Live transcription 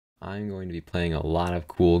I'm going to be playing a lot of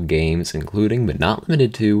cool games, including, but not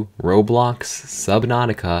limited to, Roblox,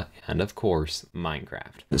 Subnautica, and of course,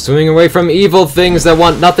 Minecraft. Swimming away from evil things that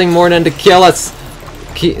want nothing more than to kill us!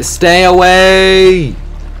 Stay away!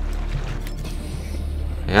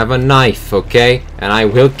 I have a knife, okay? And I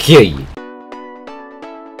will kill you.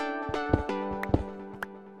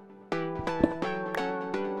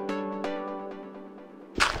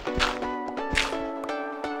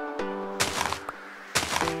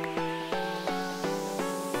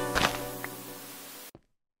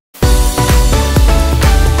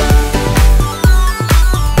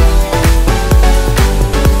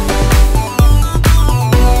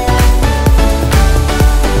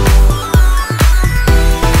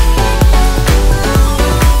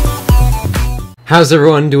 How's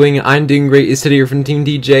everyone doing? I'm doing great. It's Teddy here from Team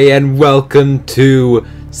DJ, and welcome to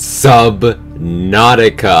Subnautica.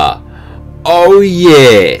 Oh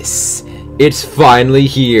yes! It's finally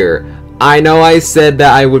here. I know I said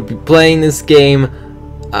that I would be playing this game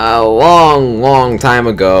a long time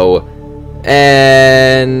ago,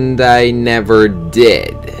 and I never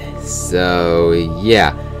did. So,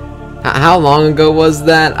 yeah. How long ago was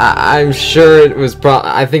that? I'm sure it was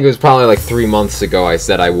I think it was probably like 3 months ago I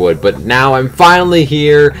said I would, but now I'm finally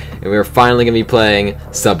here, and we're finally gonna be playing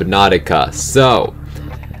Subnautica. So,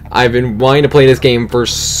 I've been wanting to play this game for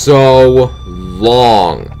so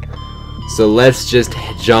long. So let's just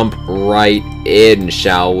jump right in,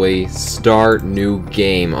 shall we? Start new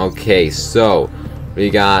game. Okay, so, we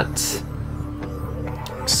got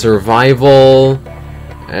survival,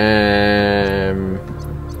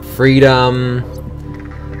 freedom,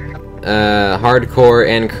 hardcore,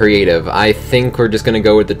 and creative. I think we're just gonna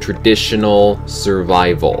go with the traditional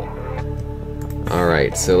survival.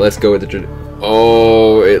 Alright, so let's go with the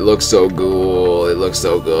oh, it looks so cool. It looks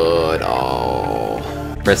so good. Oh.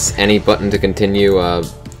 Press any button to continue.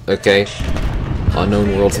 Okay.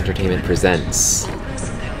 Unknown Worlds Entertainment presents.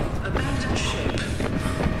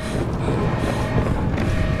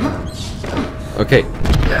 Okay.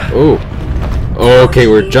 Ooh. Okay,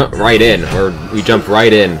 we're right in. We jumped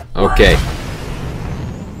right in. Okay.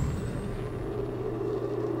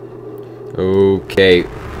 Okay.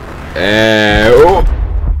 Oh.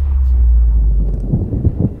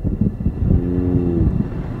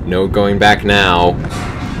 No going back now.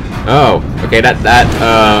 Oh, okay,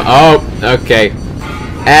 oh, okay.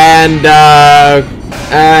 And,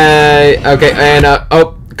 okay, and,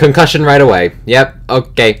 oh, concussion right away. Yep,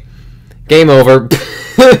 okay. Game over.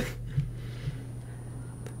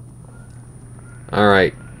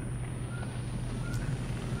 Alright.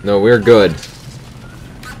 No, we're good.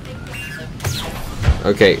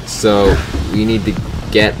 Okay, so we need to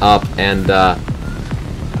get up and,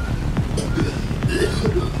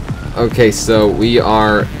 okay, so we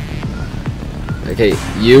are... Okay,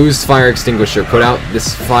 use fire extinguisher. Put out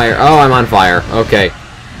this fire... Oh, I'm on fire. Okay.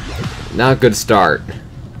 Not a good start.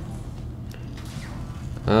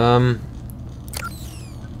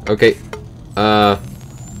 Okay.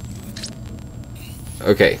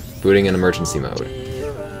 Okay, booting in emergency mode.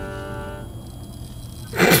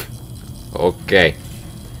 Okay.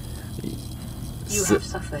 You have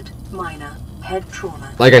suffered minor head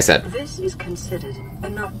trauma. Like I said. This is considered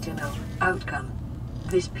an optimal outcome.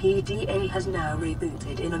 This PDA has now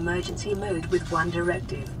rebooted in emergency mode with one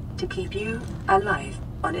directive: to keep you alive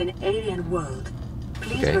on an alien world.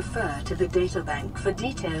 Please refer to the databank for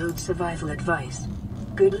detailed survival advice.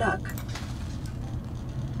 Good luck.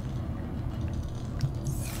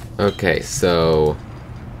 Okay, so...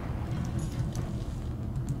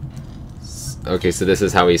 Okay, so this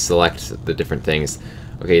is how we select the different things.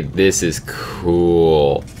 Okay, this is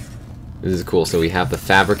cool. This is cool. So we have the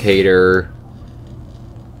fabricator,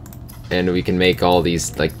 and we can make all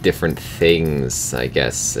these, like, different things, I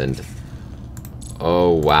guess, and...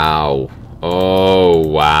 Oh, wow. Oh,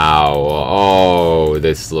 wow. Oh,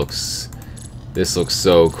 this looks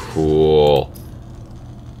so cool.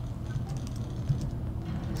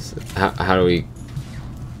 How do we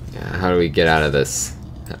get out of this?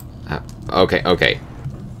 Okay.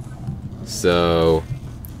 So,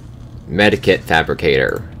 medkit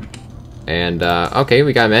fabricator, and okay,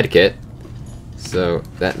 we got a medkit. So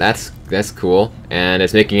that's cool, and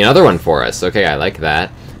it's making another one for us. Okay, I like that.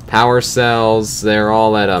 Power cells, they're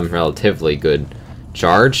all at relatively good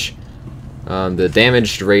charge. The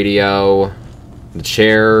damaged radio, the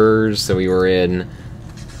chairs that we were in.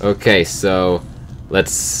 Okay, so.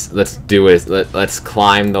 Let's do it. Let's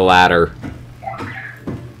climb the ladder.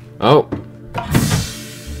 Oh.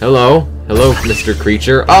 Hello, Mr.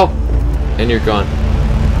 Creature. Oh, and you're gone.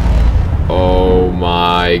 Oh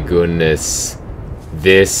my goodness.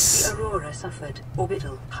 This... Aurora suffered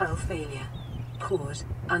orbital hull failure. Cause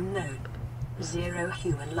unknown. 0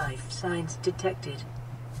 human life signs detected.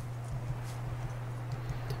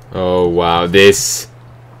 Oh wow, this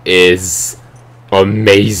is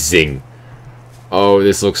amazing. Oh,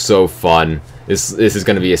 this looks so fun. This is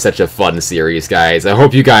gonna be such a fun series, guys. I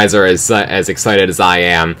hope you guys are as excited as I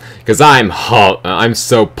am, because I'm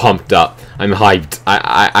so pumped up. I'm hyped.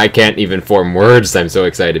 I can't even form words. I'm so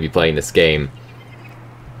excited to be playing this game.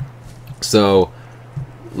 So,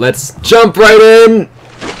 let's jump right in!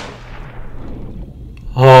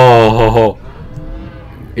 Oh,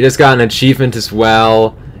 we just got an achievement as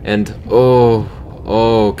well, and oh,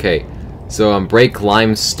 okay. So, break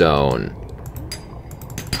limestone.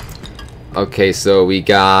 Okay, so we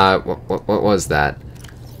got what was that?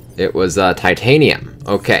 It was titanium.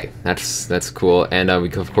 Okay, that's cool, and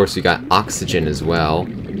of course we got oxygen as well.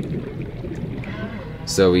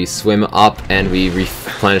 So we swim up and we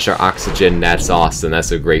replenish our oxygen. That's awesome.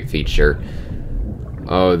 That's a great feature.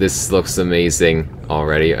 Oh, this looks amazing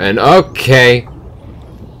already. And okay,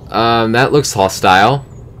 that looks hostile.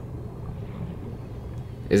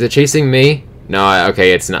 Is it chasing me? No,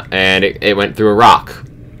 okay, it's not. And it went through a rock.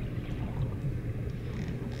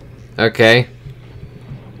 Okay.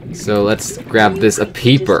 So let's grab this, a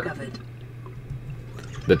peeper.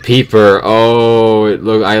 The peeper. Oh,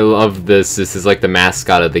 look, I love this. This is like the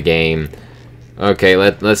mascot of the game. Okay,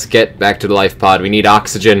 let's get back to the life pod. We need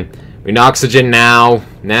oxygen. We need oxygen now.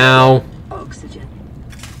 Now. Oxygen.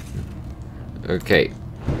 Okay.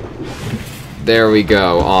 There we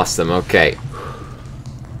go. Awesome. Okay.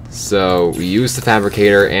 So we use the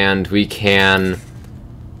fabricator and we can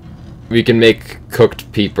make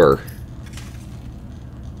cooked peeper.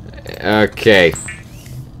 Okay.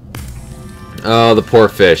 Oh, the poor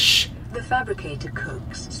fish. The fabricator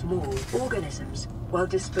cooks small organisms while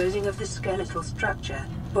disposing of the skeletal structure,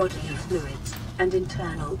 bodily fluids, and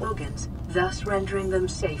internal organs, thus rendering them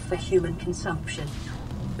safe for human consumption.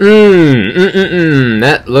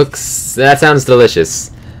 That sounds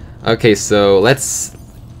delicious. Okay, so let's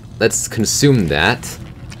consume that.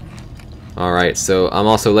 Alright, so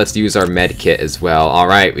also let's use our med kit as well.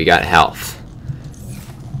 Alright, we got health.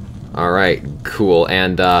 Alright, cool.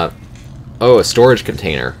 And oh, a storage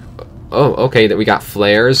container. Oh, okay, that we got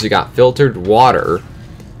flares, we got filtered water,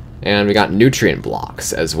 and we got nutrient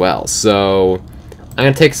blocks as well. So I'm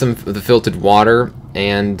gonna take some of the filtered water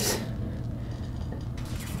and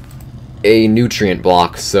a nutrient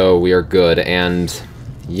block, so we are good. And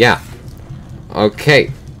yeah,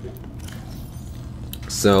 okay.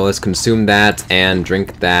 So let's consume that and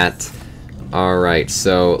drink that. Alright,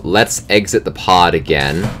 so let's exit the pod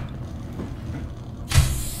again.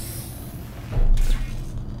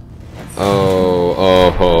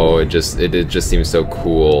 Oh, it just seems so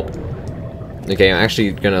cool. Okay, I'm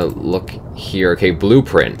actually gonna look here. Okay,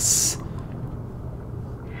 blueprints.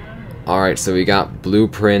 Alright, so we got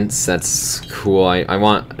blueprints. That's cool. I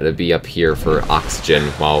want to be up here for oxygen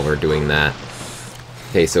while we're doing that.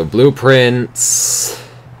 Okay, so blueprints.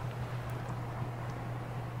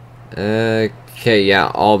 Okay,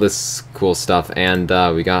 yeah, all this cool stuff. And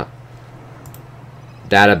we got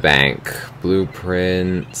data bank,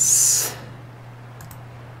 blueprints,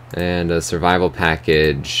 and a survival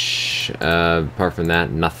package. Apart from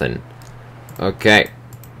that, nothing. Okay.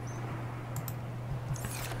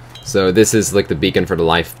 So this is like the beacon for the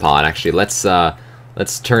life pod. Actually, let's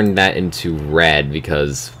turn that into red,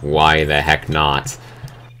 because why the heck not?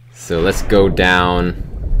 So let's go down.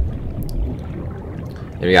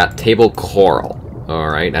 And we got table coral.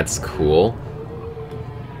 Alright, that's cool.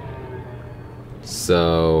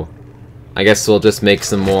 So I guess we'll just make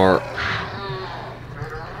some more.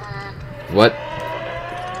 What?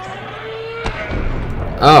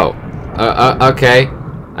 Oh. Okay.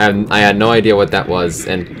 I had no idea what that was.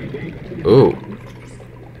 And ooh.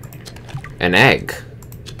 An egg.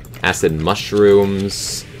 Acid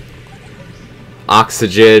mushrooms.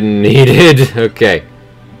 Oxygen needed. Okay.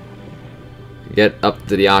 Get up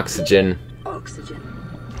to the oxygen. Oxygen.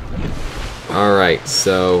 Alright,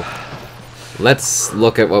 so let's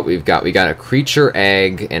look at what we've got. We got a creature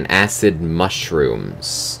egg and acid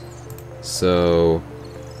mushrooms. So,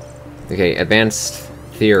 okay, advanced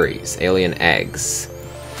theories, alien eggs.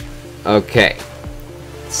 Okay,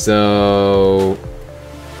 so,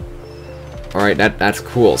 alright, that's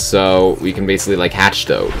cool. So we can basically like hatch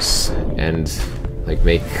those and like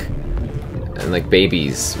make, and like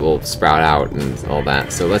babies will sprout out and all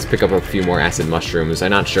that. So let's pick up a few more acid mushrooms.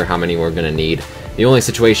 I'm not sure how many we're gonna need. The only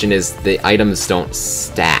situation is the items don't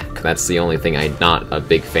stack. That's the only thing I'm not a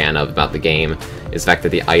big fan of about the game, is the fact that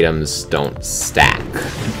the items don't stack.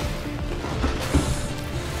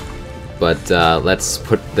 but let's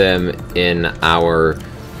put them in our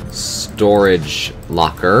storage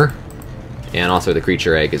locker, and also the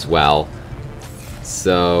creature egg as well.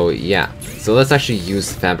 So yeah, so let's actually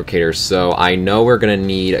use the fabricator. So I know we're gonna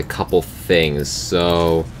need a couple things.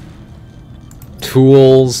 So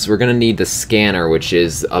tools, we're gonna need the scanner, which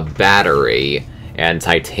is a battery and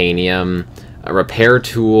titanium, a repair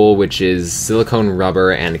tool, which is silicone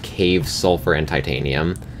rubber and cave sulfur and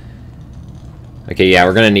titanium. Okay, yeah,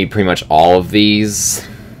 we're gonna need pretty much all of these.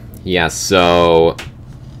 Yeah, so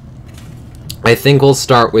I think we'll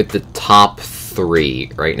start with the top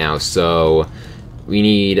 3 right now. So we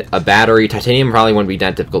need a battery. Titanium probably wouldn't be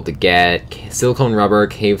that difficult to get. Silicone rubber,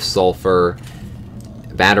 cave sulfur,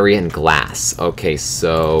 battery, and glass. Okay,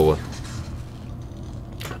 so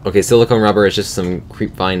okay, silicone rubber is just some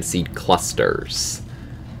creepvine seed clusters.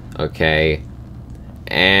 Okay,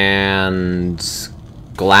 and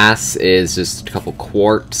glass is just a couple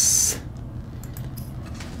quartz.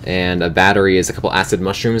 And a battery is a couple acid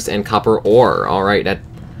mushrooms and copper ore. Alright,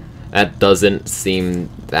 that doesn't seem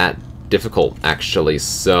that difficult, actually.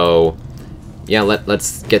 So, yeah,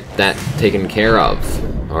 let's get that taken care of.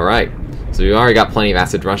 Alright, so we already got plenty of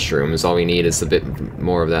acid mushrooms. All we need is a bit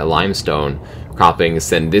more of that limestone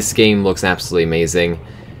croppings, and this game looks absolutely amazing.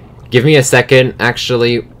 Give me a second,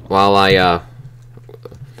 actually, while I,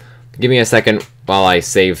 give me a second while I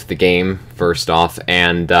save the game, first off,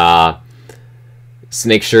 and, just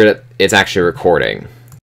make sure that it's actually recording.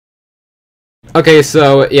 Okay,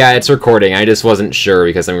 so, yeah, it's recording. I just wasn't sure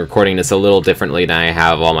because I'm recording this a little differently than I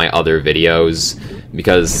have all my other videos,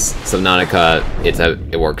 because Subnautica,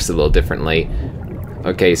 it works a little differently.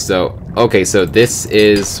 Okay, so this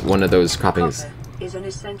is one of those croppings. Copper is an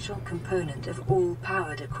essential component of all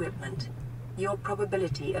powered equipment. Your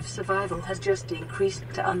probability of survival has just increased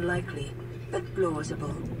to unlikely, but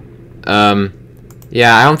plausible.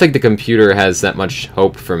 Yeah, I don't think the computer has that much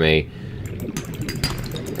hope for me.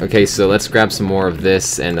 Okay, so let's grab some more of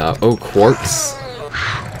this, and, oh, quartz.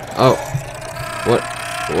 Oh. What?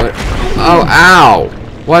 Oh, ow!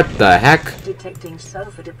 What the heck? Detecting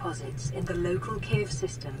sulfur deposits in the local cave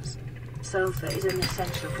systems. Sulfur is an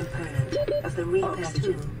essential component of the repair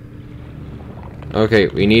tool. Okay,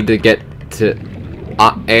 we need to get to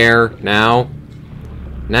air now.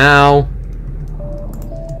 Now.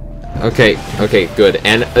 Okay, good.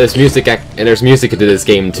 And there's music to this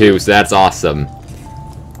game too, so that's awesome.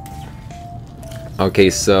 Okay,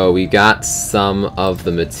 so we got some of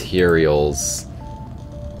the materials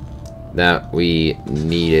that we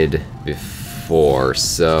needed before.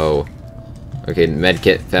 So, okay,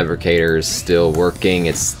 medkit fabricator is still working.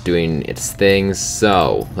 It's doing its thing.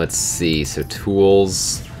 So, let's see. So,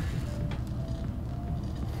 tools.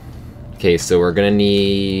 Okay, so we're gonna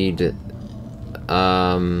need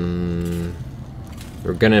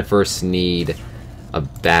we're gonna first need a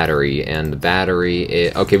battery, and the battery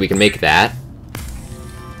is, okay, we can make that.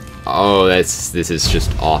 Oh, this is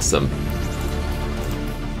just awesome.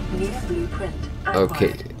 Need a blueprint.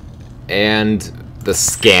 Okay, and the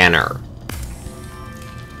scanner.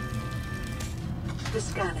 The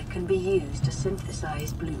scanner can be used to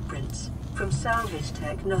synthesize blueprints from salvage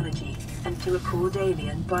technology and to record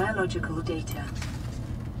alien biological data.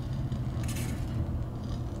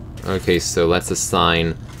 Okay, so let's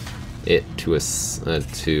assign it to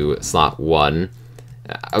to slot 1.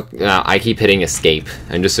 I keep hitting escape.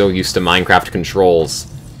 I'm just so used to Minecraft controls.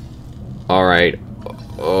 Alright.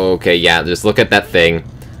 Okay, yeah, just look at that thing.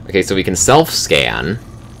 Okay, so we can self-scan.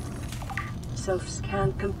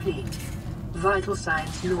 Self-scan complete. Vital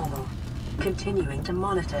signs normal. Continuing to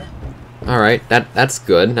monitor. Alright, that's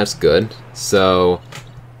good. That's good. So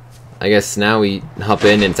I guess now we hop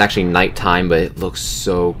in, and it's actually nighttime, but it looks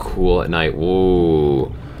so cool at night.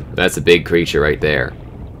 Whoa. That's a big creature right there.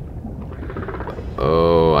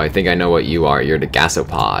 Oh, I think I know what you are. You're the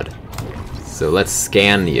gasopod. So let's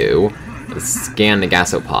scan you. Let's scan the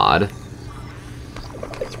gasopod.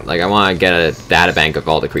 Like, I want to get a databank of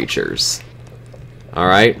all the creatures.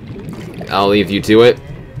 Alright. I'll leave you to it.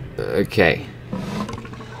 Okay.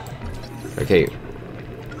 Okay.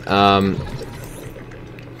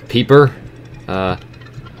 Peeper?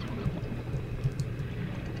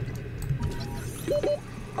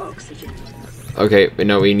 Oxygen. Okay, but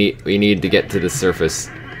no, we need to get to the surface.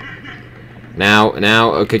 Now,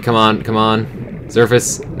 okay, come on.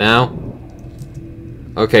 Surface, now.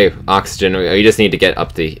 Okay, oxygen, we just need to get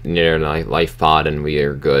up the near life pod and we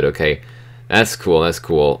are good, okay. That's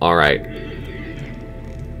cool, alright.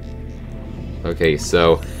 Okay,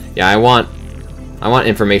 so, yeah, I want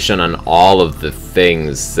information on all of the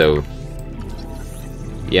things, so...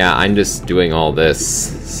 Yeah, I'm just doing all this,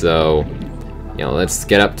 so... you know, let's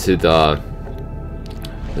get up to the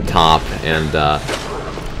top and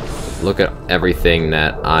look at everything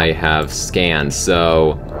that I have scanned.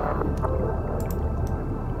 So,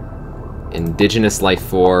 indigenous life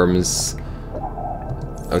forms.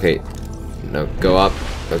 Okay, no, go up.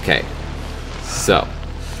 Okay, so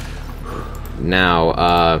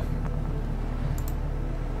now,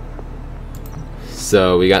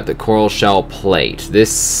 so we got the coral shell plate.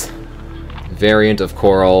 This variant of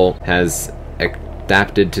coral has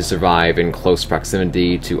adapted to survive in close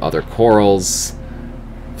proximity to other corals,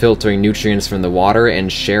 filtering nutrients from the water and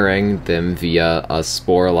sharing them via a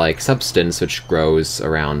spore-like substance which grows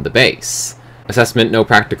around the base. Assessment: no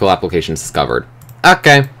practical applications discovered.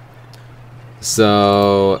 Okay.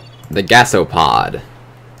 So, the gasopod.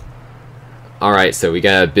 Alright, so we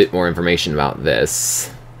got a bit more information about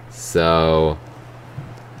this. So,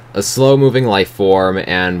 a slow-moving life form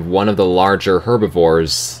and one of the larger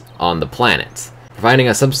herbivores on the planet, providing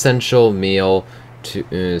a substantial meal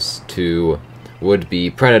to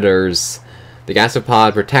would-be predators. The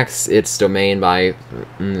gasopod protects its domain by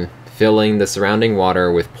filling the surrounding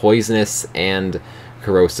water with poisonous and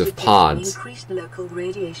corrosive pods. Increased local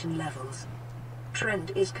radiation levels.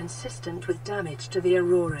 Trend is consistent with damage to the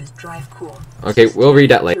Aurora's drive core. Okay, we'll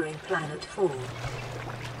read that later. Planet fall.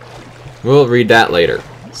 We'll read that later.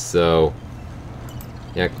 So,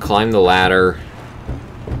 yeah, climb the ladder.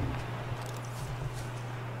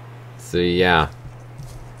 So, yeah.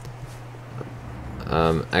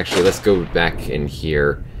 Actually, let's go back in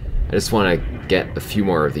here. I just want to get a few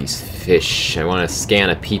more of these fish. I want to scan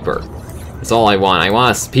a peeper. That's all I want. I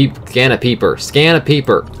want to scan a peeper. Scan a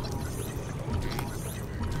peeper.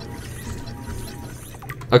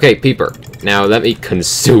 Okay, peeper. Now let me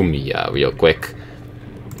consume ya real quick.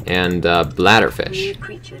 And bladderfish. New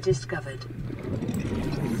creature discovered.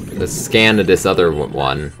 Let's scan this other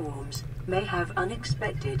one. Forms may have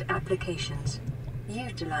unexpected applications.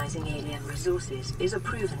 Utilizing alien resources is a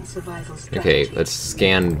proven survival strategy. Okay, let's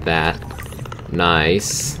scan that.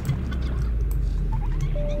 Nice.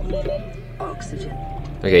 Oxygen.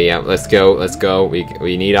 Okay, yeah, let's go. Let's go.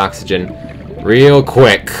 We need oxygen real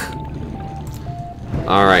quick.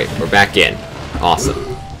 Alright, we're back in.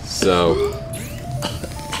 Awesome. So,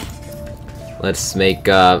 let's make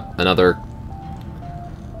another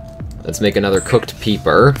cooked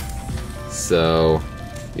peeper. So,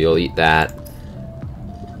 we'll eat that.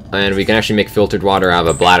 And we can actually make filtered water out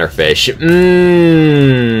of a bladderfish.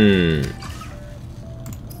 Mmm!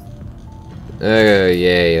 Oh,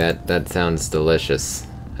 yay, that sounds delicious.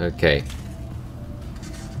 Okay.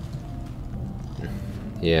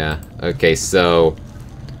 Yeah, okay, so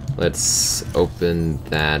let's open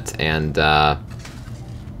that and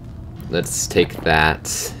let's take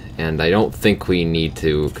that. And I don't think we need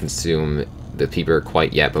to consume the peeper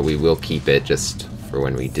quite yet, but we will keep it just for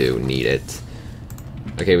when we do need it.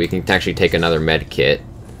 Okay, we can actually take another med kit.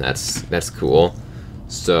 That's cool.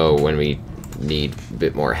 So when we need a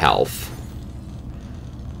bit more health.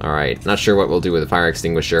 Alright, not sure what we'll do with a fire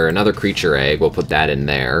extinguisher. Another creature egg, we'll put that in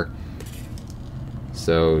there.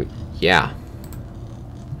 So, yeah.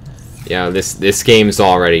 Yeah, this game's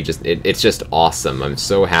already just, it's just awesome. I'm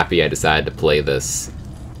so happy I decided to play this.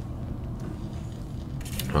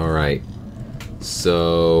 Alright.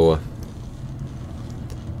 So,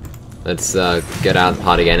 let's get out of the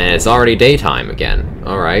pod again, and it's already daytime again.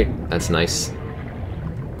 Alright, that's nice.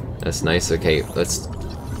 That's nice. Okay, let's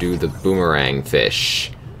do the boomerang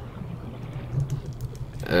fish.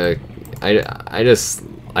 I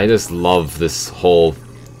just love this whole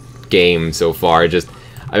game so far. I've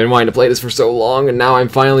been wanting to play this for so long, and now I'm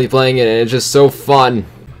finally playing it, and it's just so fun.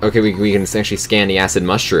 Okay, we can actually scan the acid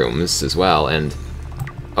mushrooms as well, and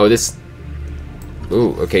oh, this.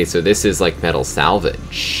 Ooh, okay, so this is like metal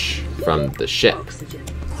salvage from the ship.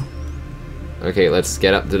 Okay, let's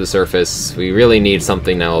get up to the surface. We really need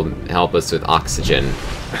something that will help us with oxygen,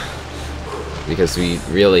 because we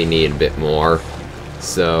really need a bit more.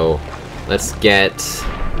 So, let's get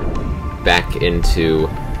back into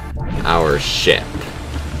our ship.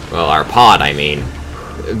 Well, our pod, I mean.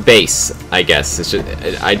 Base, I guess. It's just,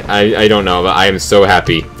 I don't know, but I am so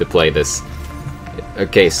happy to play this.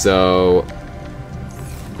 Okay, so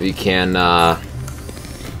we can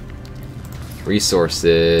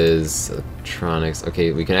resources, electronics.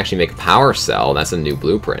 Okay, we can actually make a power cell. That's a new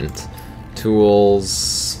blueprint.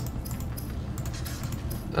 Tools.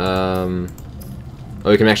 Oh,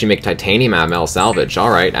 we can actually make titanium out of metal salvage.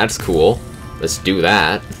 Alright, that's cool. Let's do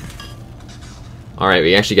that. Alright,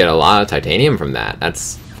 we actually get a lot of titanium from that.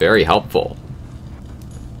 That's very helpful.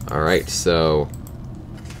 Alright, so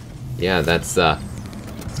yeah, that's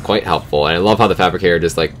quite helpful. And I love how the fabricator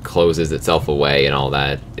just like closes itself away and all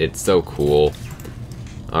that. It's so cool.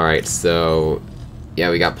 Alright, so yeah,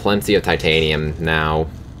 we got plenty of titanium now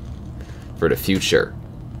for the future.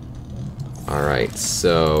 Alright,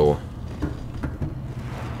 so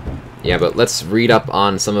yeah, but let's read up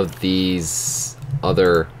on some of these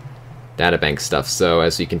other databank stuff. So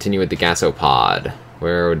as we continue with the gasopod,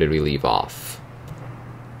 where did we leave off?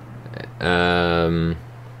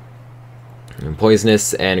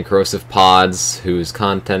 Poisonous and corrosive pods whose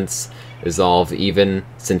contents dissolve even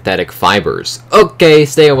synthetic fibers. Okay,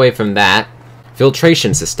 stay away from that.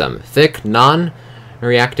 Filtration system. Thick,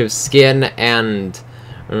 non-reactive skin and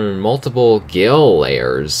multiple gill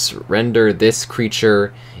layers render this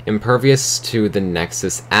creature impervious to the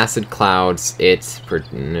Nexus acid clouds it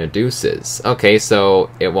produces. Okay,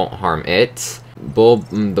 so it won't harm it.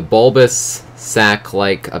 The bulbous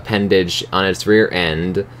sac-like appendage on its rear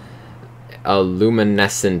end, a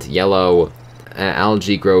luminescent yellow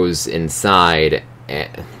algae grows inside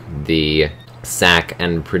the sac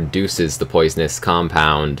and produces the poisonous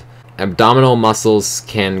compound. Abdominal muscles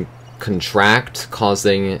can contract,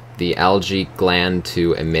 causing the algae gland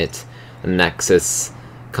to emit the Nexus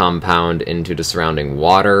compound into the surrounding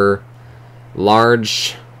water.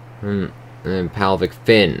 Large pelvic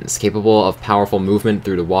fins, capable of powerful movement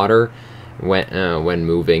through the water when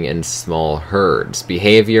moving in small herds.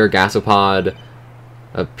 Behavior: gasopod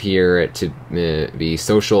appear to be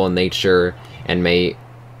social in nature and may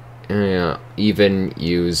even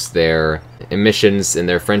use their emissions in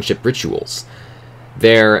their friendship rituals.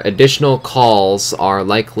 Their additional calls are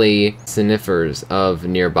likely sniffers of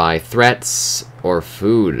nearby threats or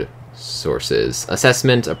food sources.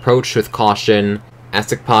 Assessment: approach with caution.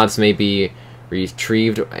 Aztec pods may be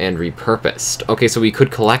retrieved and repurposed. Okay, so we could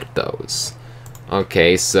collect those.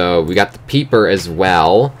 Okay, so we got the peeper as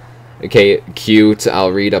well. Okay, cute.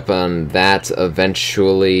 I'll read up on that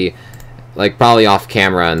eventually. Like, probably off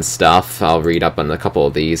camera and stuff. I'll read up on a couple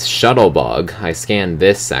of these. Shuttlebug. I scanned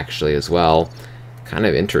this, actually, as well. Kind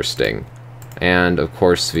of interesting. And, of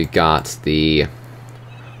course, we got the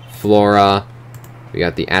flora. We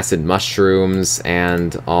got the acid mushrooms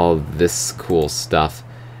and all this cool stuff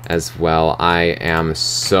as well. I am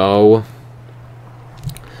so...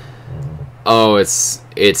 Oh, it's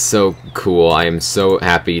so cool. I am so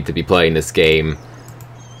happy to be playing this game.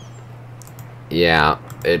 Yeah,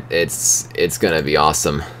 it's gonna be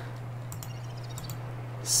awesome.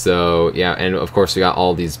 So, yeah, and of course we got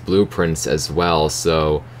all these blueprints as well,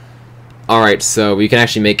 so... Alright, so we can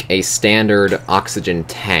actually make a standard oxygen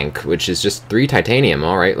tank, which is just 3 titanium.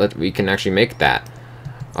 Alright, we can actually make that.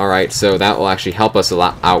 Alright, so that will actually help us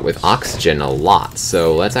out with oxygen a lot.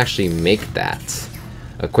 So let's actually make that.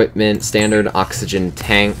 Equipment, standard oxygen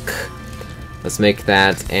tank. Let's make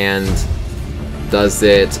that, and does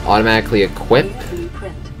it automatically equip?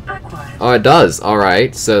 Oh, it does.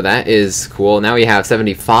 Alright, so that is cool. Now we have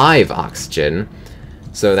 75 oxygen.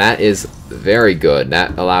 So that is very good.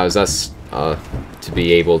 That allows us to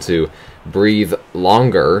be able to breathe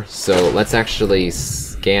longer. So let's actually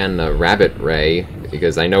scan the rabbit ray,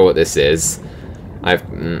 because I know what this is. I've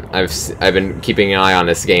been keeping an eye on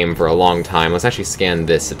this game for a long time. Let's actually scan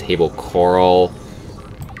this, a table coral.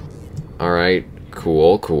 Alright,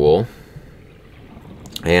 cool.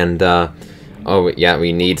 And, oh, yeah,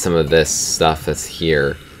 we need some of this stuff that's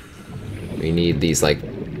here. We need these, like,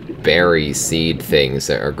 berry seed things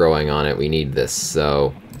that are growing on it. We need this,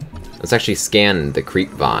 so... Let's actually scan the creep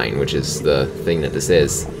vine, which is the thing that this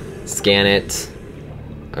is. Scan it.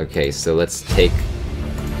 Okay, so let's take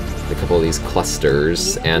a couple of these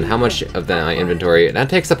clusters. And how much of that inventory? That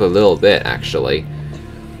takes up a little bit, actually.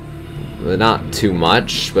 But not too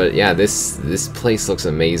much, but yeah, this place looks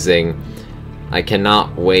amazing. I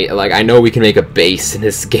cannot wait. Like, I know we can make a base in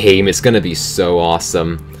this game. It's gonna be so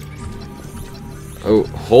awesome. Oh,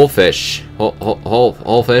 whole fish.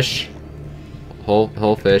 Whole fish.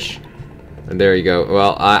 Whole fish. And there you go.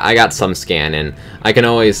 Well, I got some scanning. I can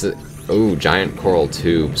always... Ooh, giant coral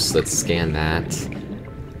tubes. Let's scan that.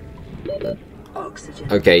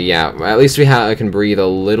 Okay, yeah. At least I can breathe a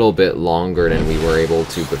little bit longer than we were able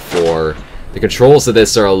to before. The controls of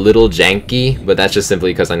this are a little janky, but that's just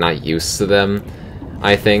simply because I'm not used to them,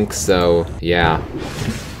 I think. So, yeah.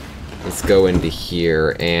 Let's go into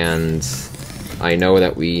here, and I know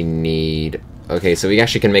that we need... Okay, so we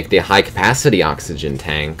actually can make the high-capacity oxygen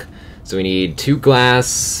tank. So we need 2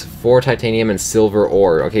 glass, 4 titanium, and silver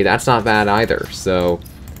ore. Okay, that's not bad either. So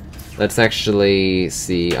let's actually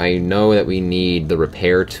see. I know that we need the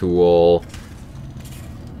repair tool.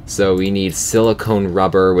 So we need silicone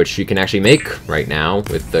rubber, which you can actually make right now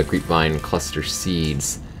with the creepvine cluster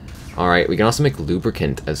seeds. Alright, we can also make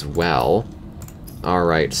lubricant as well.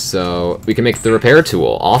 Alright, so we can make the repair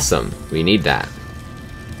tool. Awesome. We need that.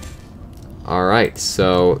 Alright,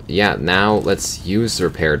 so yeah, now let's use the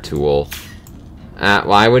repair tool.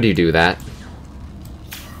 Why would you do that?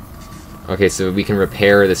 Okay, so we can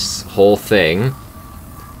repair this whole thing.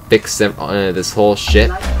 Fix this whole shit.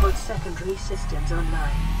 Put secondary systems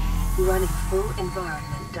online. Running full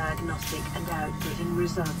environment diagnostic and outputting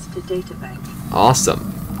results to databank.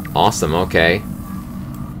 Awesome. Awesome, okay.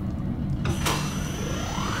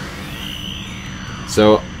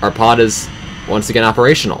 So, our pod is once again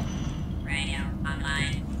operational. Radio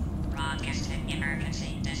online. Broadcasting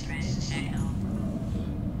emergency distress signal.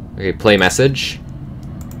 Okay, play message.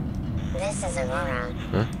 This is Aurora.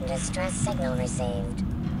 Huh? Distress signal received.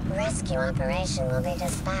 Rescue operation will be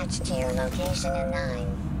dispatched to your location in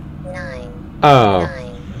 9 hours.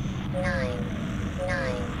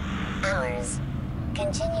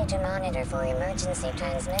 Continue to monitor for emergency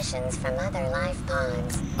transmissions from other life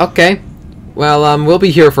pods. Okay. Well, we'll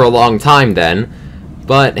be here for a long time then.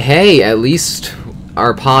 But hey, at least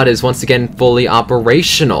our pod is once again fully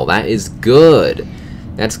operational. That is good.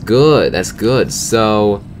 That's good. That's good.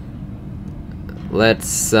 So,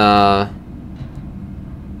 let's, okay,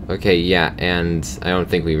 yeah, and I don't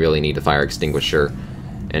think we really need a fire extinguisher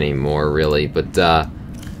anymore, really. But,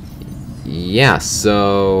 yeah,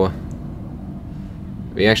 so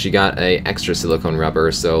we actually got a extra silicone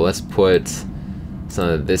rubber, so let's put some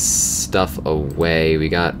of this stuff away. We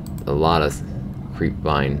got a lot of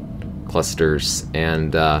creepvine clusters,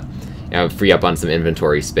 and free up on some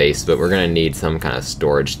inventory space, but we're gonna need some kind of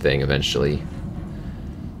storage thing eventually.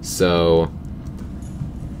 So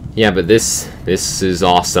yeah, but this is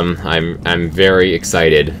awesome. I'm very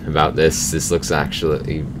excited about this. This looks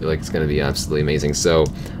actually like it's gonna be absolutely amazing. So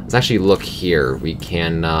let's actually look here. We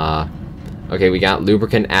can okay, we got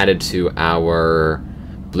lubricant added to our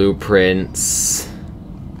blueprints.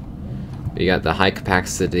 We got the high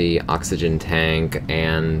capacity oxygen tank,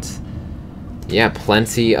 and yeah,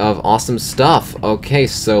 plenty of awesome stuff. Okay,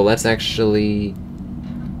 so let's actually...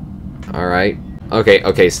 Alright.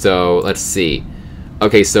 Okay, so let's see.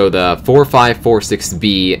 Okay, so the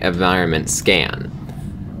 4546B environment scan.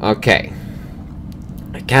 Okay.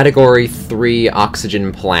 Category 3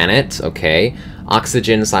 oxygen planet. Okay.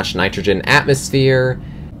 Oxygen/nitrogen atmosphere.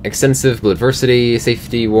 Extensive biodiversity,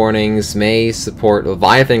 safety warnings, may support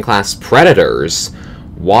Leviathan-class predators,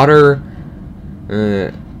 water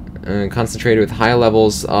concentrated with high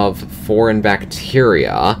levels of foreign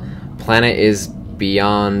bacteria, planet is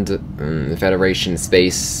beyond Federation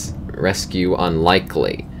space, rescue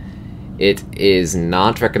unlikely. It is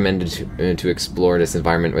not recommended to explore this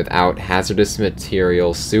environment without hazardous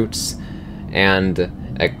material suits and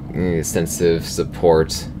extensive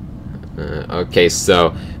support. Okay,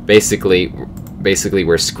 so basically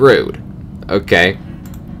we're screwed. Okay.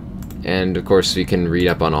 And of course we can read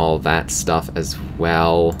up on all that stuff as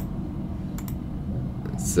well.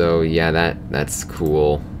 So yeah, that's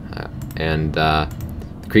cool. And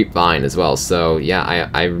Creepvine as well. So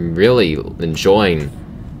yeah, I'm really enjoying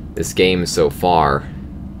this game so far.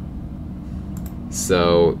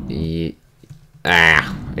 So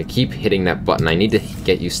I keep hitting that button. I need to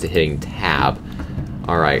get used to hitting tab.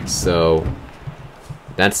 Alright, so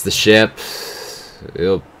that's the ship.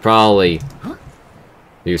 It'll probably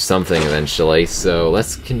do something eventually, so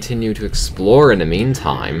let's continue to explore in the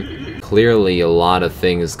meantime. Clearly a lot of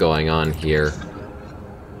things going on here.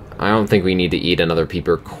 I don't think we need to eat another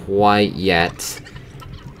peeper quite yet.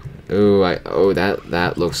 Ooh, oh,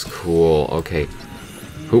 that looks cool. Okay.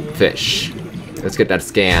 Hoopfish. Let's get that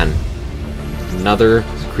scan. Another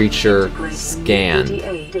creature scan.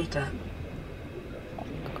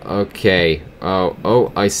 Okay.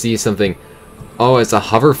 Oh, I see something. Oh, it's a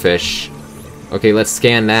hoverfish. Okay, let's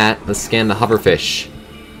scan that. Let's scan the hoverfish.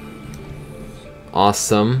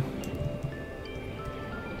 Awesome.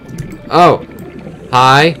 Oh.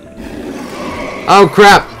 Hi. Oh,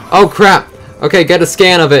 crap. Oh, crap. Okay, get a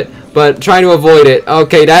scan of it, but try to avoid it.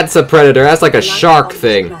 Okay, that's a predator. That's like a shark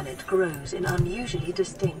thing. The planet grows in unusually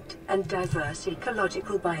distinct and diverse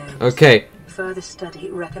ecological biomes. Okay. Further study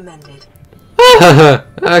recommended.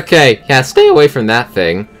 Okay, yeah, stay away from that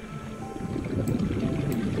thing.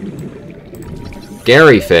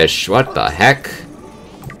 Gary fish, what the heck?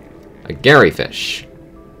 A Gary fish.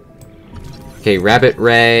 Okay, rabbit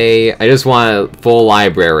ray. I just want a full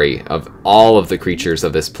library of all of the creatures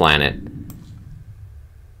of this planet.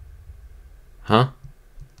 Huh?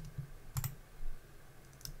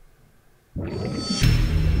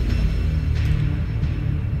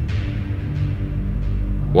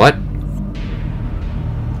 What?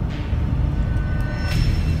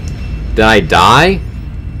 Did I die?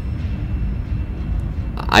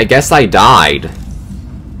 I guess I died.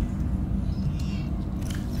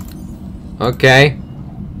 Okay.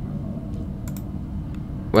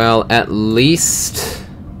 Well, at least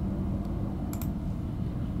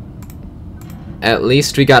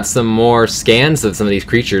we got some more scans of some of these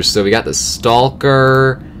creatures. So we got the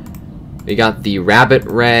Stalker, we got the Rabbit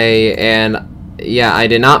Ray, and yeah, I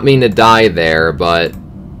did not mean to die there, but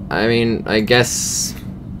I mean, I guess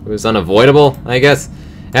it was unavoidable, I guess.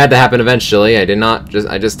 It had to happen eventually. I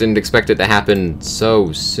just didn't expect it to happen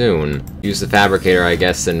so soon. Use the fabricator, I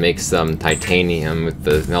guess, and make some titanium with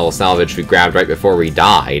the metal salvage we grabbed right before we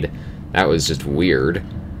died. That was just weird.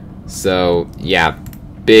 So, yeah,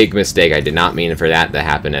 big mistake. I did not mean for that to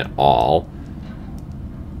happen at all.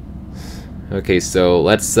 Okay, so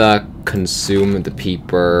let's consume the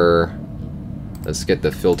peeper. Let's get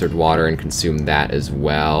the filtered water and consume that as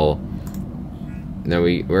well. Then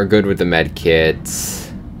we're good with the med kit.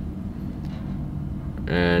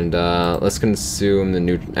 And let's consume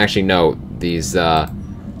the actually no, these the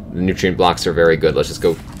nutrient blocks are very good. Let's just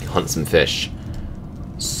go hunt some fish.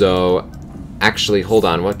 So actually, hold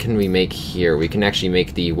on, what can we make here? We can actually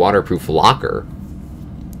make the waterproof locker.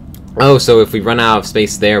 Oh, so if we run out of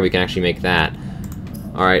space there, we can actually make that.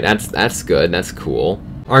 All right, that's good. That's cool.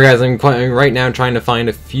 All right, guys, I'm right now trying to find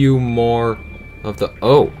a few more of the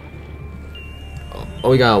oh,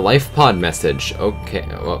 we got a life pod message. Okay,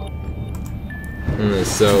 well.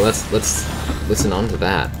 So let's listen on to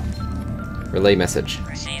that. Relay message.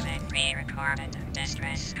 Receiving pre-recorded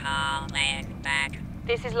distress call, laying back.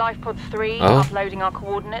 This is LifePod 3, Oh. uploading our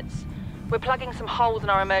coordinates. We're plugging some holes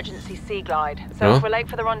in our emergency sea glide, so if we're late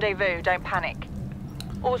for the rendezvous, don't panic.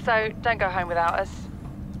 Also, don't go home without us.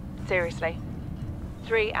 Seriously.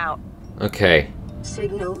 3 out. Okay.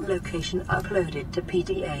 Signal location uploaded to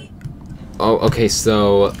PDA. Oh, okay,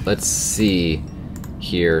 so let's see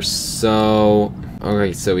here. So,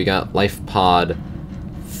 alright, so we got Life Pod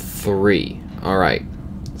 3. Alright,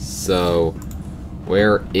 so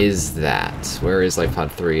where is that? Where is Life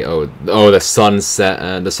Pod 3? Oh, the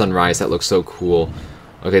sunset, the sunrise, that looks so cool.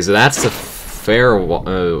 Okay, so that's a fair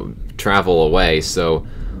travel away, so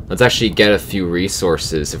let's actually get a few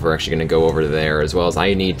resources if we're actually going to go over there, as well as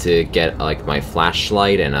I need to get, like, my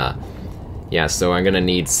flashlight and yeah, so I'm gonna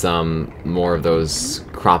need some more of those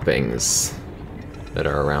croppings that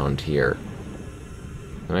are around here.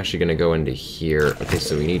 I'm actually gonna go into here. Okay,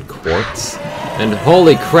 so we need quartz. And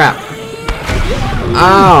holy crap!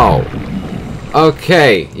 Ow!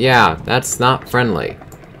 Okay, yeah, that's not friendly.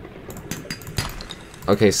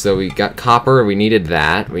 Okay, so we got copper. We needed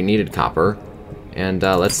that. We needed copper. And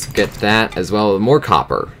let's get that as well. More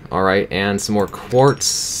copper. Alright, and some more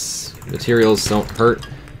quartz. Materials don't hurt.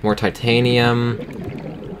 More titanium.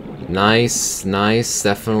 Nice, nice.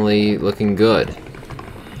 Definitely looking good.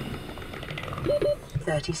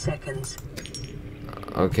 30 seconds.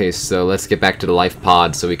 Okay, so let's get back to the life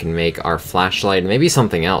pod so we can make our flashlight and maybe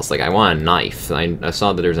something else. Like, I want a knife. I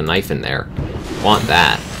saw that there's a knife in there. Want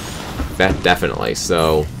that. That definitely.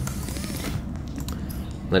 So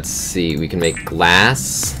let's see. We can make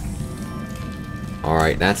glass.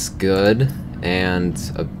 Alright, that's good. And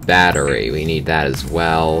a battery. We need that as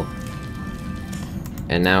well.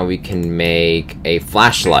 And now we can make a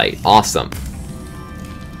flashlight. Awesome.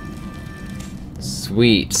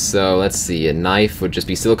 Sweet. So let's see. A knife would just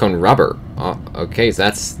be silicone rubber. Oh, okay, so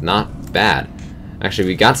that's not bad. Actually,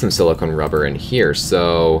 we got some silicone rubber in here.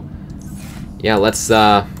 So yeah, let's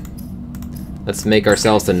make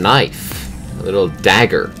ourselves a knife. A little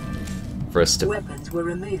dagger for us to... Weapons were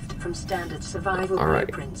removed from standard survival Alright.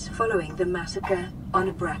 blueprints following the massacre on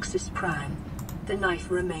Abraxas Prime. The knife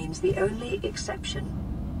remains the only exception.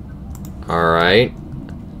 Alright.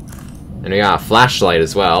 And we got a flashlight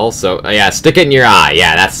as well, so yeah, stick it in your eye.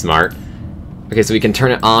 Yeah, that's smart. Okay, so we can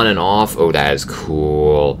turn it on and off. Oh, that is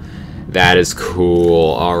cool. That is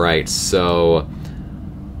cool. Alright, so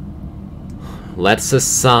let's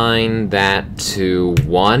assign that to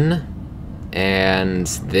 1. And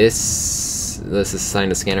this, let's assign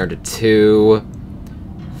the scanner to 2,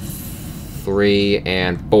 3,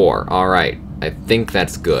 and 4. Alright, I think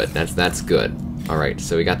that's good. That's good. Alright,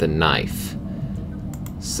 so we got the knife.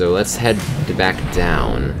 So let's head back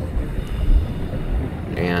down.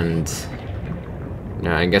 And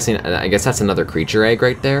no, I guess that's another creature egg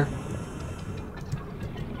right there.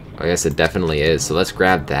 I guess it definitely is. So let's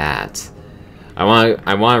grab that. I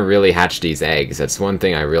want to really hatch these eggs. That's one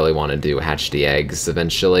thing I really want to do, hatch the eggs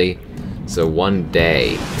eventually. So one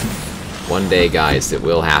day, guys, it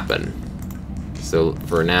will happen. So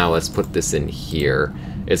for now, let's put this in here.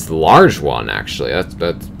 It's the large one, actually. That's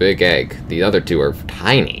a big egg. The other two are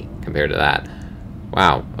tiny compared to that.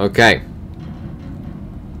 Wow, okay.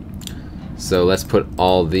 So let's put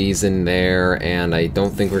all these in there, and I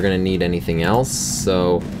don't think we're gonna need anything else,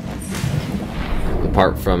 so...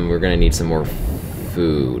 Apart from, we're gonna need some more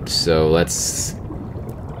food, so let's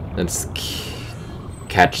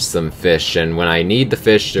catch some fish, and when I need the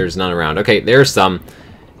fish, there's none around. Okay, there's some.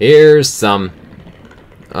 Here's some.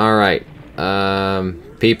 Alright,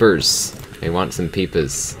 peepers. I want some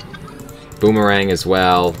peepers. Boomerang as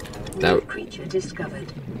well. That creature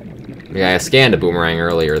discovered. Yeah, I scanned a boomerang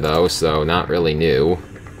earlier though, so not really new.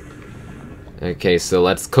 Okay, so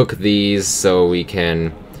let's cook these so we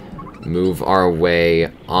can move our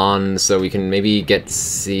way on, so we can maybe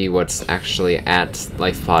see what's actually at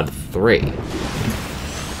Life Pod 3.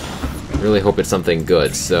 Really hope it's something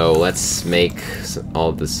good, so let's make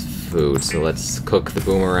all this food. So let's cook the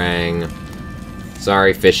boomerang.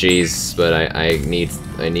 Sorry, fishies, but I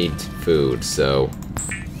need food, so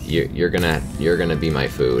you're gonna be my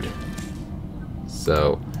food.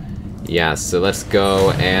 So yeah, so let's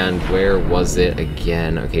go, and where was it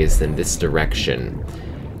again? Okay, it's in this direction.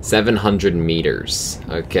 700 meters.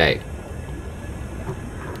 Okay.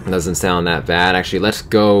 Doesn't sound that bad. Actually, let's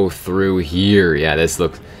go through here. Yeah, this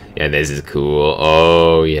is cool.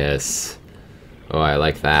 Oh, yes. Oh, I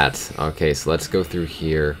like that. Okay, so let's go through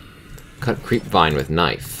here. Cut creepvine with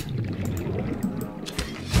knife.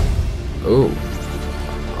 Ooh.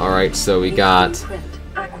 Alright, so we got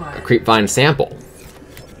a creepvine sample.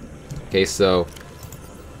 Okay, so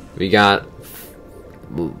we got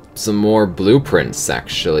some more blueprints,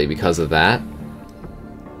 actually, because of that.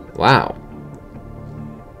 Wow.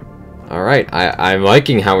 Alright, I'm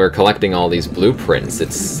liking how we're collecting all these blueprints.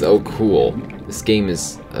 It's so cool. This game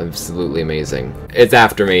is absolutely amazing. It's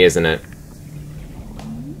after me, isn't it?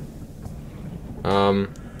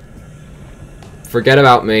 Forget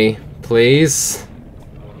about me, please.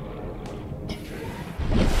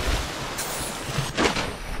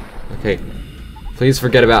 Okay. Please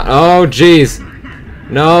forget about... Oh, jeez!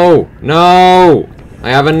 No! No! I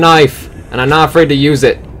have a knife, and I'm not afraid to use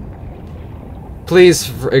it.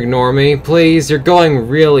 Please ignore me. Please, you're going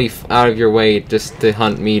really out of your way just to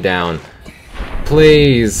hunt me down.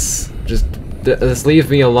 Please. Just leave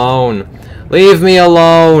me alone. Leave me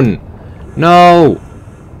alone! No!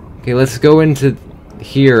 Okay, let's go into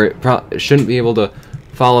here. It shouldn't be able to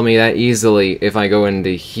follow me that easily if I go into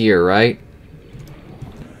here, right?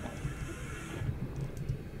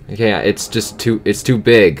 Okay, it's too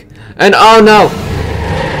big. And oh no!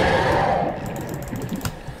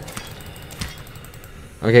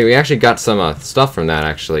 Okay, we actually got some stuff from that,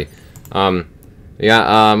 actually. We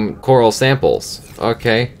got coral samples.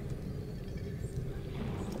 Okay.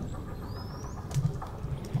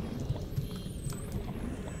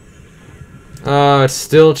 Oh, it's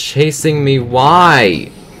still chasing me.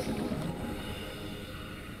 Why?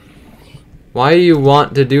 Why do you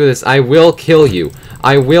want to do this? I will kill you.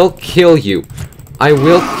 I will kill you. I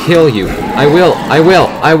will kill you. I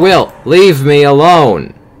will. Leave me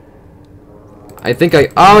alone. I think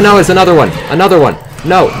oh no, it's another one. Another one.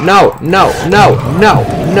 No.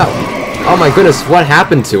 Oh my goodness, what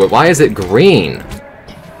happened to it? Why is it green?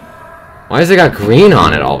 Why has it got green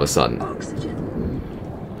on it all of a sudden?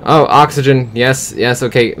 Oh, oxygen. Yes,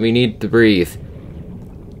 okay, we need to breathe.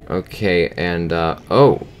 Okay, and,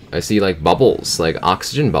 oh, I see, like, bubbles, like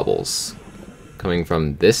oxygen bubbles. Coming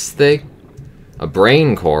from this thing? A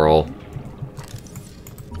brain coral.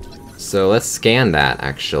 So let's scan that,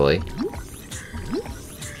 actually.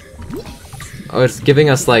 Oh, it's giving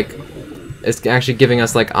us, like... It's actually giving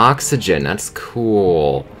us, like, oxygen. That's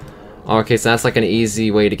cool. Okay, so that's, like, an easy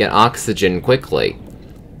way to get oxygen quickly.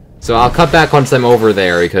 So I'll cut back once I'm over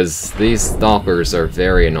there, because these stalkers are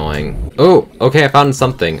very annoying. Oh, okay, I found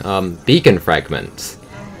something. Beacon fragment.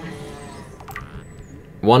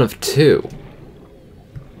 1 of 2.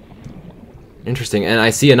 Interesting, and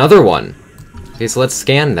I see another one. Okay, so let's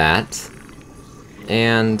scan that.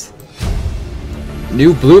 And...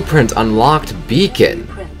 New blueprint unlocked beacon.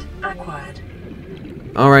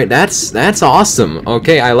 Alright, that's awesome.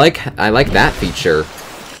 Okay, I like that feature.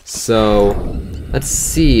 So... Let's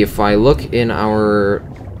see if I look in our,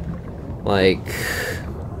 like,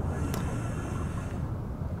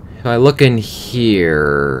 if I look in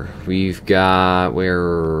here, we've got,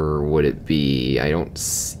 where would it be? I don't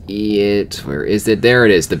see it. Where is it? There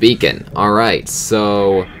it is, the beacon. Alright,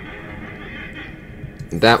 so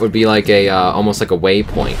that would be like a, almost like a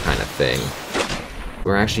waypoint kind of thing.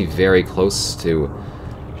 We're actually very close to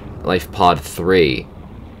Life Pod 3.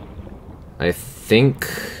 I think...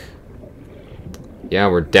 Yeah,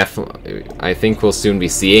 we're definitely... I think we'll soon be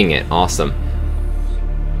seeing it. Awesome.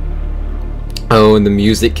 Oh, and the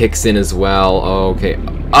music kicks in as well. Okay.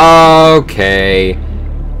 Okay.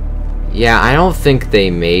 Yeah, I don't think they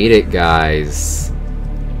made it, guys.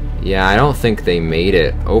 Yeah, I don't think they made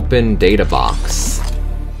it. Open data box.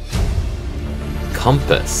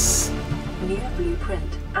 Compass. New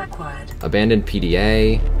blueprint acquired. Abandoned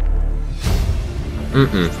PDA.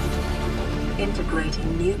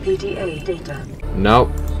 Integrating new PDA data.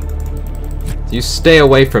 Nope. You stay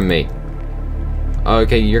away from me.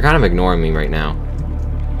 Okay, you're kind of ignoring me right now.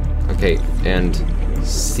 Okay, and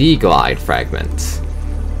Sea Glide fragment.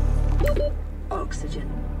 Oxygen.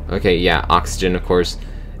 Okay, yeah, oxygen, of course.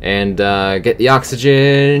 And, get the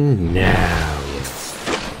oxygen now.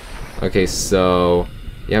 Yes. Okay, so...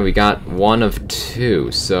 yeah, we got 1 of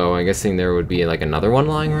 2, so I'm guessing there would be, like, another one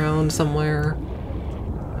lying around somewhere?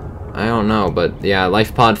 I don't know, but, yeah,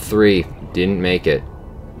 Life Pod 3 didn't make it.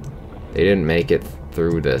 They didn't make it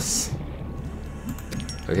through this.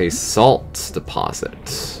 Okay, salt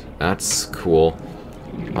deposit. That's cool.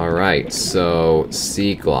 Alright, so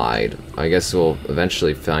Sea Glide. I guess we'll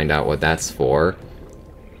eventually find out what that's for.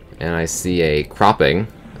 And I see a cropping,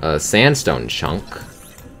 a sandstone chunk.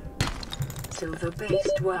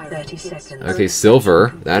 Silver-based wire. 30 seconds. Okay,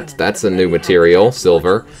 silver. That's a new material.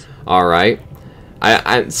 Silver. Alright.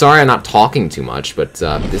 I'm sorry I'm not talking too much, but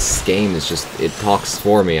this game is just, it talks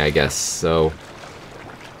for me, I guess, so...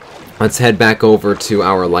 let's head back over to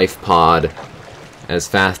our life pod as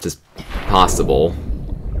fast as possible.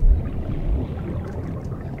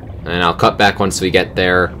 And I'll cut back once we get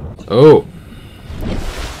there. Oh!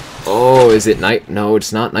 Oh, is it night? No,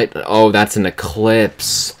 it's not night. Oh, that's an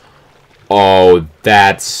eclipse. Oh,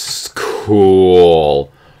 that's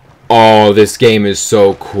cool. Oh, this game is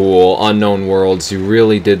so cool. Unknown Worlds, you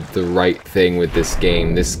really did the right thing with this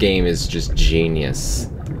game. This game is just genius.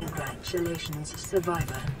 Congratulations,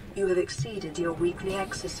 Survivor. You have exceeded your weekly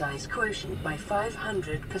exercise quotient by 500%.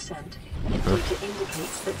 Data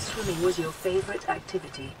indicates that swimming was your favorite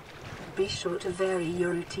activity. Be sure to vary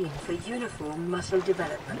your routine for uniform muscle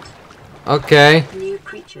development. Okay. New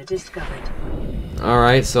creature discovered.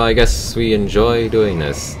 Alright, so I guess we enjoy doing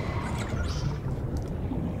this.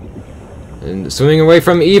 And swimming away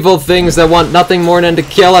from evil things that want nothing more than to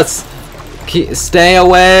kill us. Stay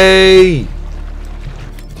away!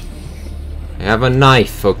 I have a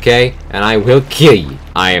knife, okay? And I will kill you.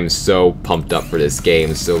 I am so pumped up for this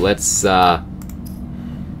game, so let's, yeah,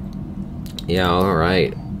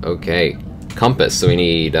 alright. Okay. Compass, so we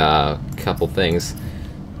need, a couple things.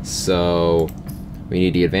 So, we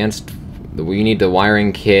need the advanced... we need the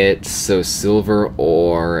wiring kit, so silver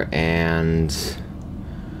ore and...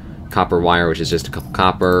 copper wire, which is just a couple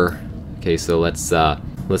copper. Okay, so let's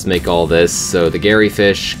make all this. So, the Gary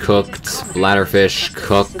fish, cooked. Bladderfish,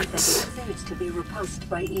 cooked. To be repulsed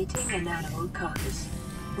by eating an animal carcass.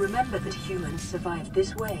 Remember that humans survived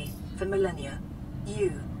this way for millennia.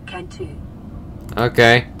 You can too.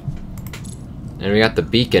 Okay. And we got the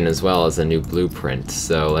beacon as well as a new blueprint,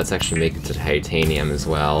 so let's actually make it to titanium as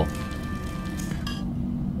well.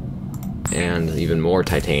 And even more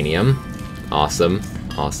titanium. Awesome.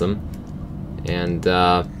 Awesome. And,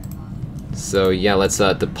 so yeah, let's,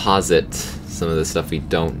 deposit some of the stuff we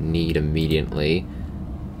don't need immediately.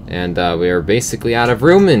 And, we are basically out of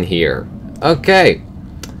room in here. Okay.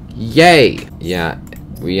 Yay! Yeah,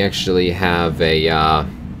 we actually have a,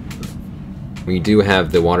 we do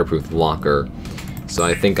have the waterproof locker. So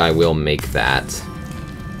I think I will make that.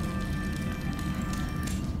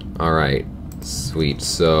 Alright. Sweet.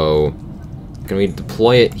 So, can we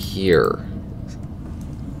deploy it here?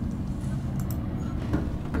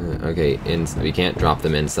 Okay, we can't drop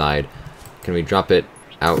them inside. Can we drop it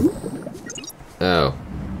out? Oh.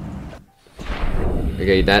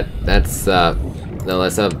 Okay, that's, no,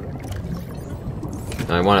 let's, I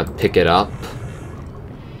want to pick it up.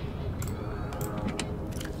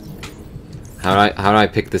 How do I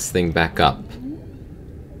pick this thing back up?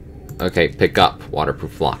 Okay, pick up,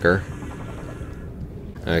 waterproof locker.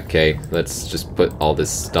 Okay, let's just put all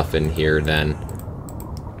this stuff in here then.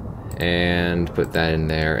 And put that in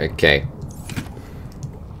there, okay.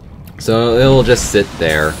 So it'll just sit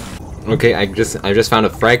there. Okay, I just found a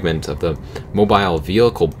fragment of the mobile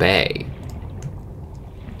vehicle bay.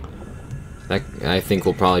 That I think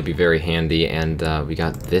will probably be very handy, and we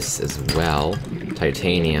got this as well.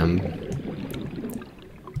 Titanium.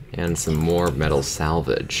 And some more metal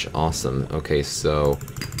salvage. Awesome. Okay, so...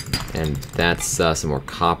 and that's some more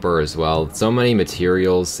copper as well. So many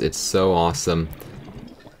materials. It's so awesome.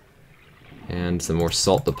 And some more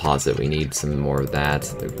salt deposit. We need some more of that.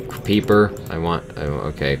 The peeper. I want... oh,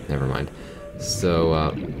 okay, never mind.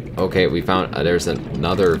 So, okay, we found, there's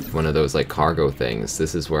another one of those, like, cargo things.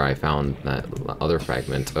 This is where I found that other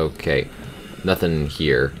fragment. Okay, nothing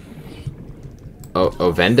here.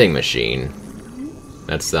 Oh, vending machine.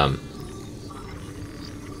 That's,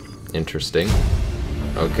 interesting.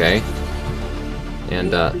 Okay.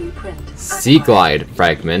 And, Sea Glide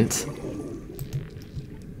fragment.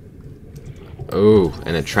 Oh,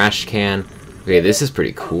 and a trash can. Okay, this is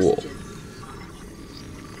pretty cool.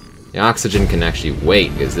 The oxygen can actually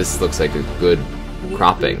wait, because this looks like a good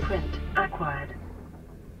cropping.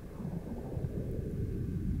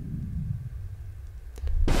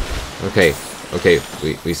 Okay,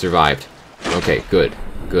 we survived. Okay, good.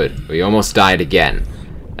 We almost died again.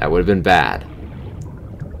 That would have been bad.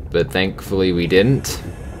 But thankfully we didn't.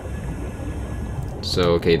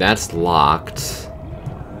 So, okay, that's locked.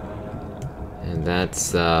 And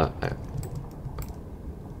that's,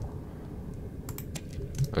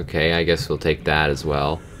 okay, I guess we'll take that as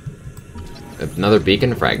well. Another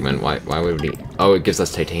beacon fragment. Why would we... Oh, it gives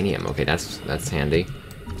us titanium. Okay, that's handy.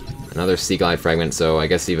 Another Sea Glide fragment, so I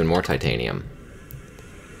guess even more titanium.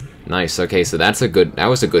 Nice. Okay, so that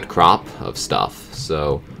was a good crop of stuff.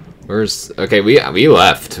 So, where's... Okay, we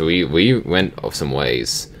left. We went some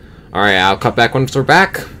ways. Alright, I'll cut back once we're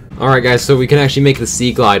back. Alright, guys, so we can actually make the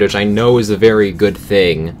Sea Glide, which I know is a very good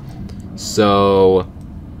thing. So...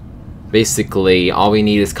 basically, all we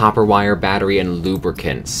need is copper wire, battery, and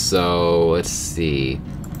lubricant. So, let's see.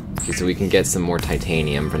 Okay, so we can get some more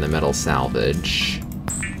titanium from the metal salvage.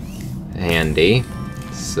 Handy.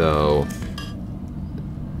 So,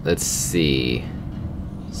 let's see.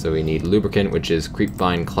 So we need lubricant, which is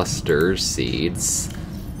creepvine cluster seeds,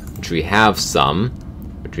 which we have some.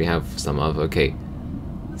 Of. Okay.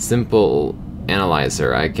 Simple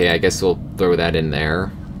analyzer. Okay, I guess we'll throw that in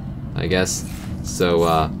there. I guess.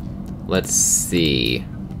 So, let's see.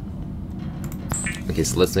 Okay,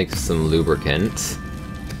 so let's make some lubricant.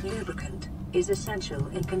 Lubricant is essential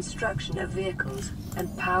in construction of vehicles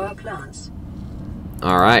and power plants.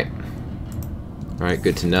 Alright. Alright,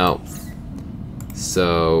 good to know.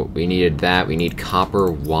 So, we needed that. We need copper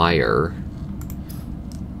wire.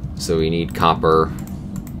 So we need copper.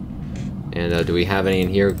 And do we have any in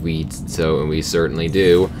here? We certainly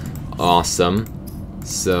do. Awesome.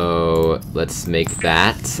 So, let's make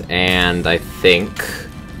that, and I think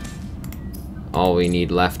all we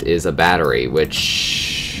need left is a battery,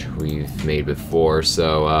 which we've made before,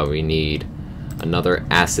 so we need another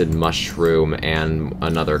acid mushroom and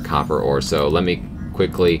another copper ore. So let me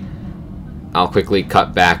I'll quickly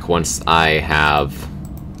cut back once I have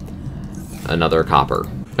another copper.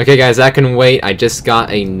 Okay guys, that can wait. I just got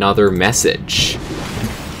another message.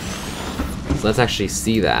 So let's actually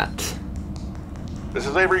see that. This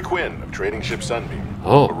is Avery Quinn of Trading Ship Sunbeam.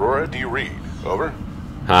 Oh. Aurora, do you read? Over?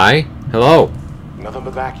 Hi? Hello? Nothing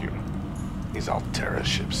but vacuum. These Alterra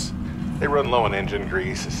ships. They run low on engine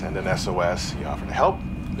grease, send an SOS, you offer to help,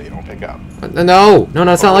 they don't pick up. No,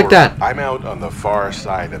 it's not like that. I'm out on the far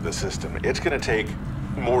side of the system. It's gonna take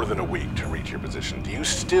more than a week to reach your position. Do you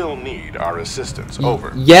still need our assistance?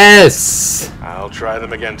 Over. Yes! I'll try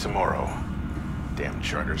them again tomorrow. Damn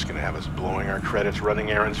charter's gonna have us blowing our credits running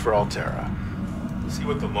errands for Alterra. See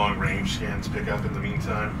what the long-range scans pick up in the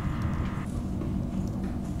meantime.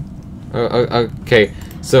 Okay,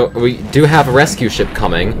 so we do have a rescue ship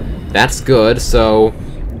coming. That's good, so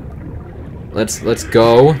let's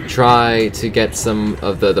go try to get some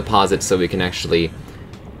of the deposits so we can actually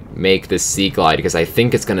make this Sea Glide, because I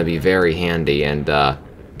think it's gonna be very handy. And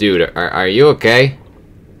dude, are you okay?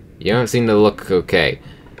 You don't seem to look okay.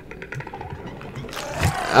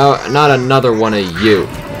 Oh, not another one of you.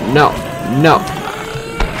 No.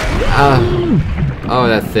 Oh,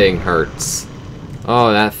 that thing hurts.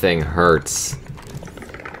 Oh, that thing hurts.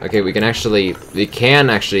 Okay, we can actually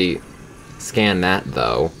scan that,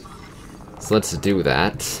 though. So let's do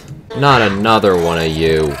that. Not another one of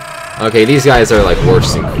you. Okay, these guys are, like,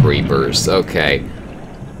 worse than creepers. Okay.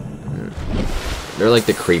 They're like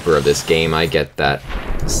the creeper of this game, I get that.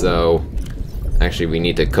 So, actually, we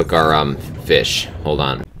need to cook our, fish. Hold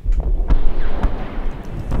on.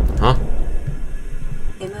 Huh?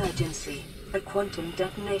 Emergency. A quantum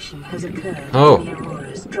detonation has occurred in the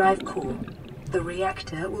Aurora's drive core. The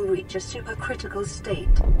reactor will reach a supercritical state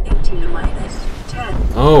in T-minus 10,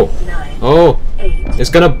 9, It's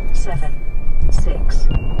gonna... 7, 6,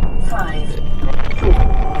 5,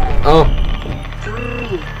 4,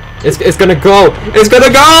 3. It's gonna go! It's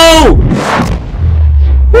gonna go!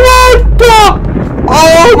 What the?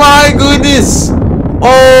 Oh my goodness!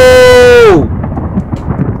 Oh!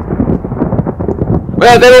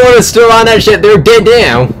 Well, if anyone is still on that shit, they're dead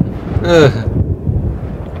now.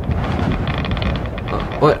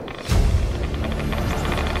 What?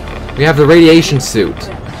 We have the radiation suit.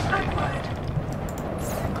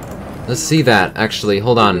 Let's see that, actually.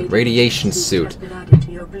 Hold on. Radiation suit.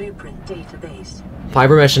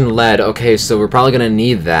 Fiber mesh and lead. Okay, so we're probably gonna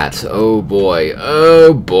need that. Oh boy.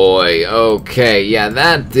 Oh boy. Okay, yeah,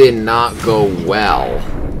 that did not go well.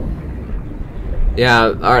 Yeah,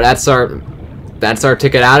 alright, that's our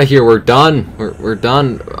ticket out of here. We're done. We're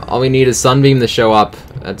done. All we need is Sunbeam to show up.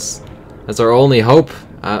 That's our only hope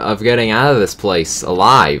of getting out of this place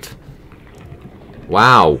alive.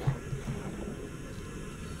 Wow.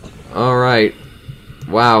 Alright.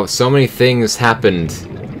 Wow, so many things happened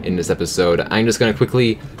in this episode. I'm just gonna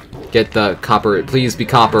quickly get the copper. Please be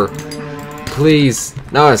copper. Please.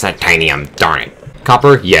 No, it's titanium. Darn it.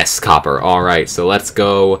 Copper? Yes, copper. Alright, so let's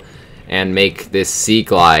go and make this sea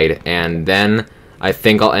glide. And then I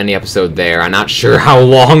think I'll end the episode there. I'm not sure how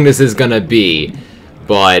long this is gonna be,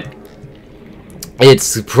 but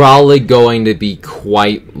it's probably going to be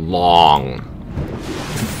quite long.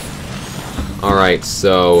 Alright,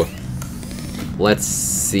 so let's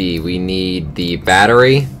see. We need the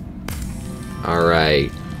battery.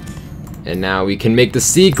 Alright. And now we can make the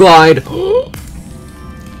sea glide.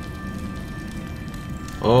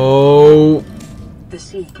 Oh. The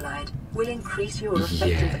sea glide will increase your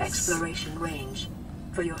effective exploration range.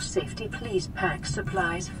 For your safety, please pack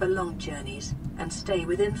supplies for long journeys and stay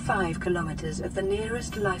within 5 kilometers of the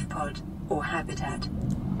nearest life pod or habitat.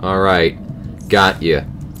 Alright. Got ya.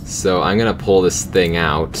 So I'm gonna pull this thing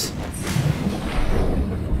out.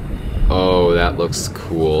 Oh, that looks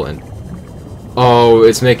cool. And oh,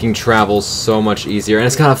 it's making travel so much easier. And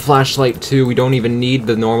it's got a flashlight too. We don't even need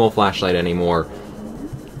the normal flashlight anymore.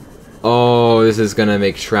 Oh, this is gonna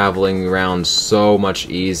make traveling around so much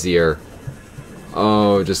easier.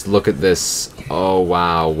 Oh, just look at this. Oh,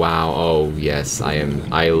 wow, wow. Oh, yes, I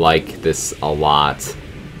like this a lot.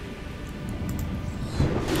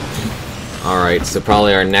 Alright, so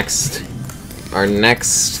probably our next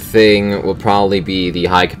thing will probably be the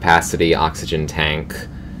high-capacity oxygen tank.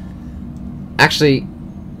 Actually,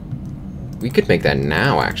 we could make that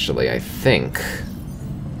now, actually, I think.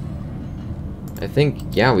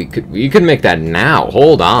 Yeah, we could make that now.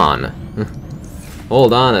 Hold on.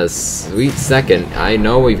 Hold on a sweet second. I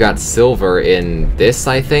know we've got silver in this,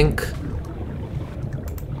 I think.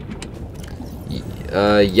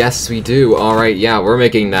 Yes, we do. Alright, yeah, we're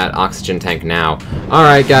making that oxygen tank now.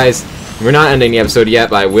 Alright, guys, we're not ending the episode yet,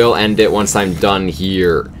 but I will end it once I'm done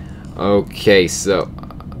here. Okay, so...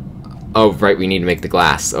 oh, right, we need to make the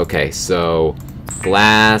glass. Okay, so...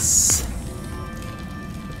 glass...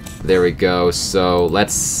 there we go. So,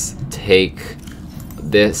 let's take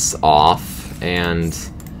this off, and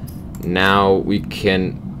now we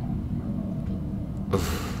can...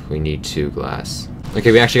 oof, we need 2 glass.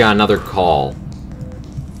 Okay, we actually got another call.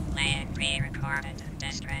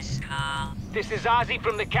 This is Ozzy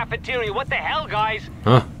from the cafeteria. What the hell, guys?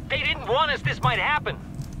 Huh? They didn't warn us this might happen.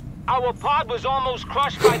 Our pod was almost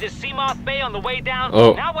crushed by the Seamoth Bay on the way down.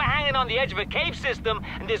 Oh. Now we're hanging on the edge of a cave system,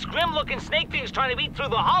 and this grim-looking snake thing's trying to eat through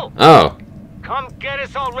the hull. Oh. Come get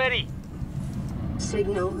us already.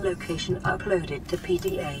 Signal location uploaded to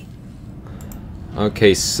PDA.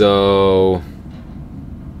 Okay, so...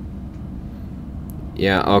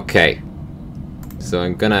 yeah, okay. So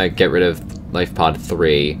I'm gonna get rid of Life Pod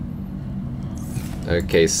 3.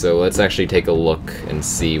 Okay, so let's actually take a look and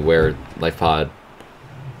see where Life Pod...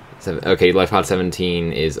 okay, Life Pod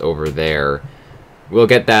 17 is over there. We'll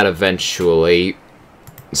get that eventually.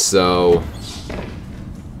 So...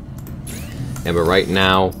 yeah, but right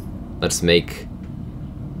now, let's make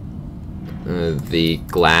the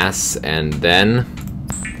glass, and then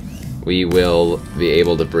we will be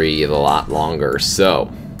able to breathe a lot longer.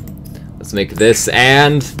 So, let's make this,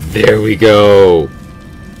 and there we go!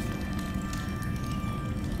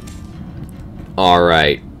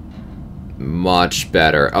 Alright. Much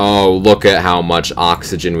better. Oh, look at how much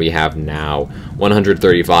oxygen we have now.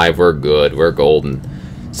 135, we're good. We're golden.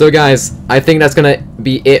 So guys, I think that's gonna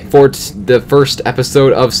be it for the first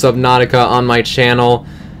episode of Subnautica on my channel.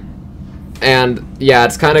 And yeah,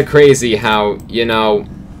 it's kind of crazy how, you know,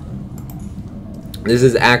 this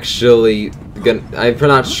is actually gonna... I'm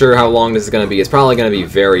not sure how long this is gonna be. It's probably gonna be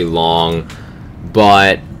very long.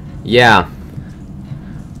 But, yeah.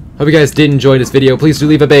 Hope you guys did enjoy this video. Please do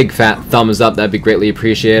leave a big fat thumbs up. That'd be greatly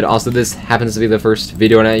appreciated. Also, this happens to be the first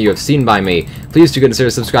video that you have seen by me. Please do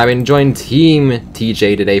consider subscribing and join Team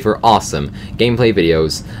TJ today for awesome gameplay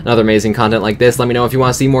videos and other amazing content like this. Let me know if you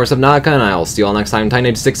want to see more Subnautica, and I'll see you all next time. Time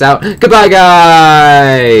 86 out. Goodbye,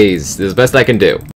 guys! This is the best I can do.